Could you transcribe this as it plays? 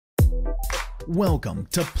Welcome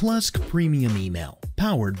to Plesk Premium Email,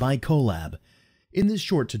 powered by Collab. In this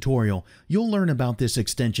short tutorial, you'll learn about this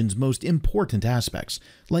extension's most important aspects,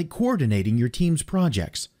 like coordinating your team's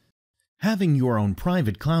projects, having your own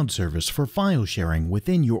private cloud service for file sharing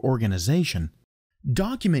within your organization,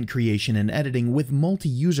 document creation and editing with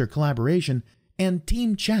multi-user collaboration, and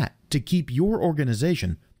team chat to keep your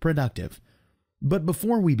organization productive. But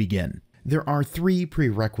before we begin, there are 3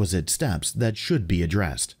 prerequisite steps that should be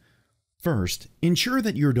addressed. First, ensure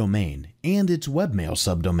that your domain and its webmail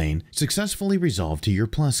subdomain successfully resolve to your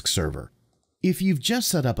Plesk server. If you've just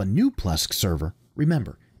set up a new Plesk server,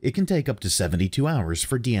 remember, it can take up to 72 hours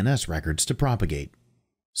for DNS records to propagate.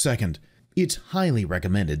 Second, it's highly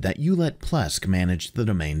recommended that you let Plesk manage the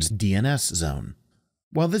domain's DNS zone.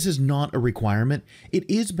 While this is not a requirement, it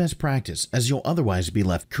is best practice, as you'll otherwise be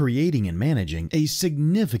left creating and managing a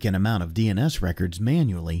significant amount of DNS records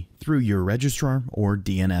manually through your registrar or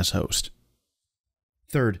DNS host.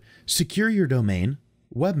 Third, secure your domain,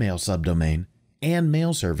 webmail subdomain, and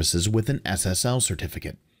mail services with an SSL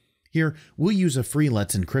certificate. Here, we'll use a free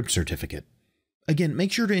Let's Encrypt certificate. Again,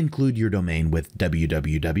 make sure to include your domain with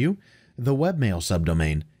www, the webmail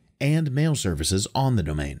subdomain, and mail services on the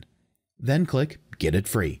domain. Then click Get It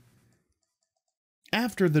Free.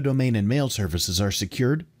 After the domain and mail services are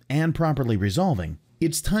secured and properly resolving,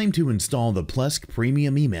 it's time to install the Plesk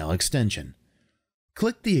Premium Email extension.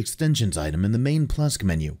 Click the Extensions item in the main Plesk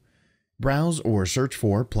menu. Browse or search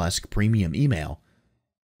for Plesk Premium Email.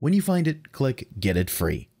 When you find it, click Get It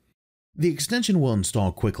Free. The extension will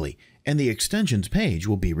install quickly, and the Extensions page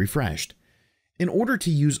will be refreshed. In order to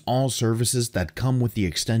use all services that come with the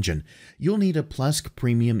extension, you'll need a Plesk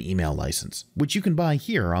Premium Email license, which you can buy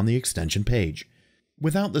here on the extension page.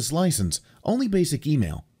 Without this license, only basic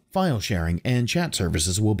email, file sharing, and chat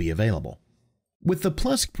services will be available. With the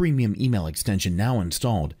Plesk Premium Email extension now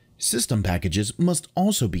installed, system packages must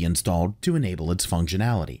also be installed to enable its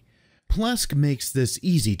functionality. Plesk makes this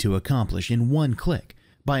easy to accomplish in one click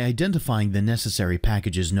by identifying the necessary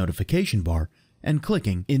packages notification bar and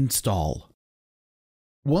clicking Install.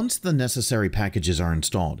 Once the necessary packages are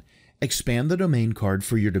installed, expand the domain card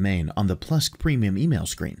for your domain on the Plesk Premium Email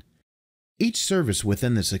screen. Each service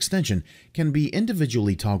within this extension can be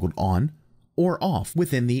individually toggled on or off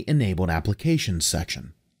within the Enabled Applications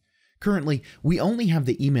section. Currently, we only have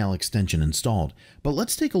the email extension installed, but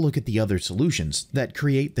let's take a look at the other solutions that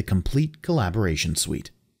create the complete collaboration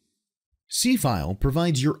suite. C-File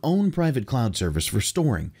provides your own private cloud service for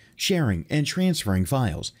storing, sharing, and transferring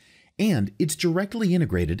files, and it's directly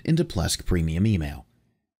integrated into Plesk Premium Email.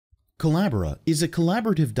 Collabora is a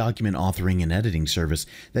collaborative document authoring and editing service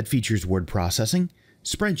that features word processing,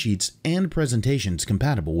 spreadsheets, and presentations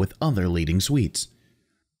compatible with other leading suites.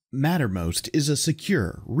 Mattermost is a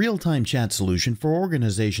secure, real-time chat solution for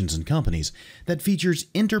organizations and companies that features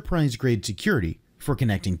enterprise-grade security for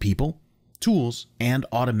connecting people, tools, and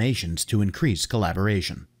automations to increase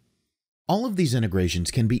collaboration. All of these integrations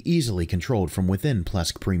can be easily controlled from within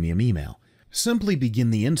Plesk Premium Email. Simply begin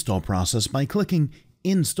the install process by clicking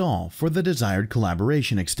Install for the desired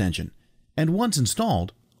collaboration extension, and once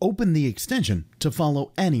installed, open the extension to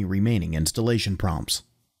follow any remaining installation prompts.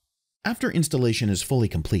 After installation is fully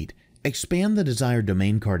complete, expand the desired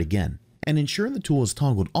domain card again and ensure the tool is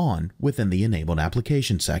toggled on within the Enabled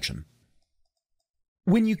Applications section.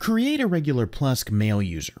 When you create a regular Plesk mail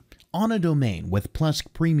user on a domain with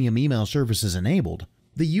Plesk Premium Email services enabled,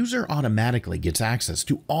 the user automatically gets access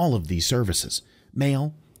to all of these services: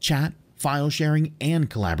 mail, chat, file sharing, and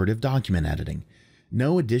collaborative document editing.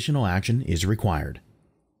 No additional action is required.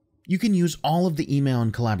 You can use all of the email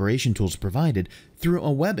and collaboration tools provided through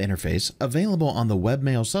a web interface available on the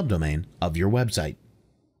webmail subdomain of your website.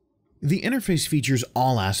 The interface features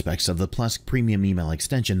all aspects of the Plesk Premium Email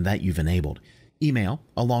extension that you've enabled: email,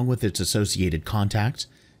 along with its associated contacts,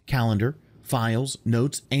 calendar, files,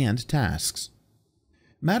 notes, and tasks.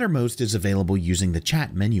 Mattermost is available using the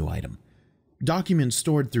chat menu item. Documents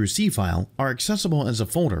stored through C-File are accessible as a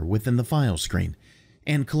folder within the file screen,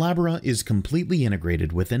 and Collabora is completely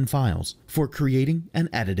integrated within Files for creating and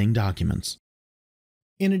editing documents.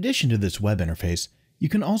 In addition to this web interface, you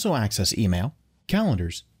can also access email,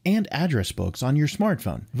 calendars, and address books on your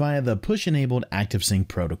smartphone via the push-enabled ActiveSync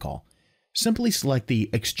protocol. Simply select the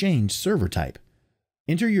Exchange server type,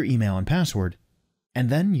 enter your email and password, and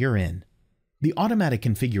then you're in. The automatic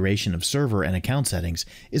configuration of server and account settings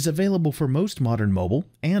is available for most modern mobile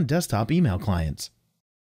and desktop email clients.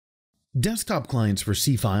 Desktop clients for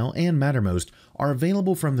C-File and Mattermost are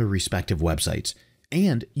available from their respective websites,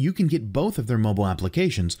 and you can get both of their mobile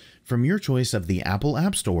applications from your choice of the Apple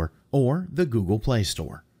App Store or the Google Play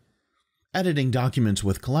Store. Editing documents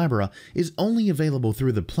with Collabora is only available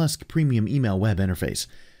through the Plesk Premium Email web interface.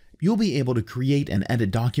 You'll be able to create and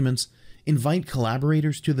edit documents, invite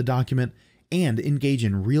collaborators to the document, and engage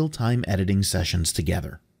in real-time editing sessions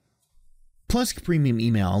together. Plesk Premium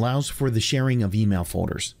Email allows for the sharing of email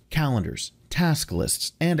folders, calendars, task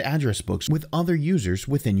lists, and address books with other users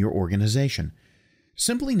within your organization.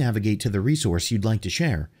 Simply navigate to the resource you'd like to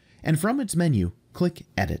share, and from its menu, click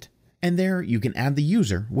Edit. And there you can add the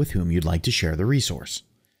user with whom you'd like to share the resource.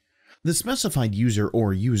 The specified user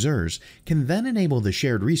or users can then enable the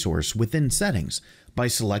shared resource within Settings by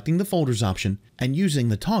selecting the Folders option and using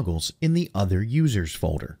the toggles in the Other Users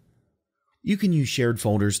folder. You can use shared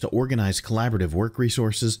folders to organize collaborative work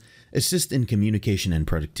resources, assist in communication and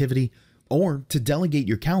productivity, or to delegate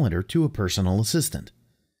your calendar to a personal assistant.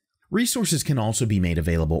 Resources can also be made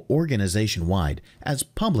available organization-wide as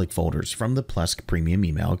public folders from the Plesk Premium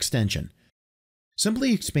Email extension.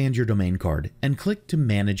 Simply expand your domain card and click to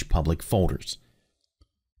Manage Public Folders.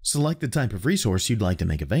 Select the type of resource you'd like to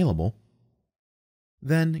make available,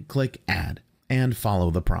 then click Add and follow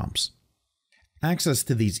the prompts. Access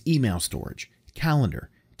to these email storage, calendar,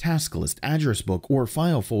 task list, address book, or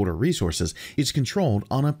file folder resources is controlled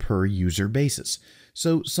on a per-user basis,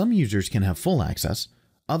 so some users can have full access,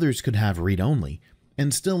 others could have read-only,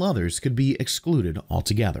 and still others could be excluded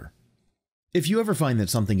altogether. If you ever find that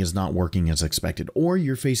something is not working as expected or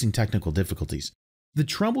you're facing technical difficulties, the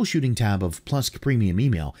Troubleshooting tab of Plesk Premium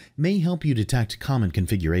Email may help you detect common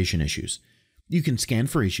configuration issues. You can scan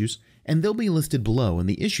for issues, and they'll be listed below in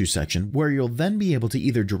the Issue section, where you'll then be able to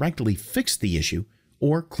either directly fix the issue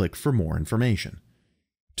or click for more information.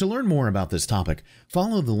 To learn more about this topic,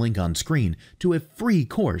 follow the link on screen to a free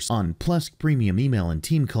course on Plesk Premium Email and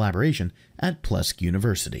team collaboration at Plesk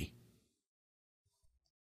University.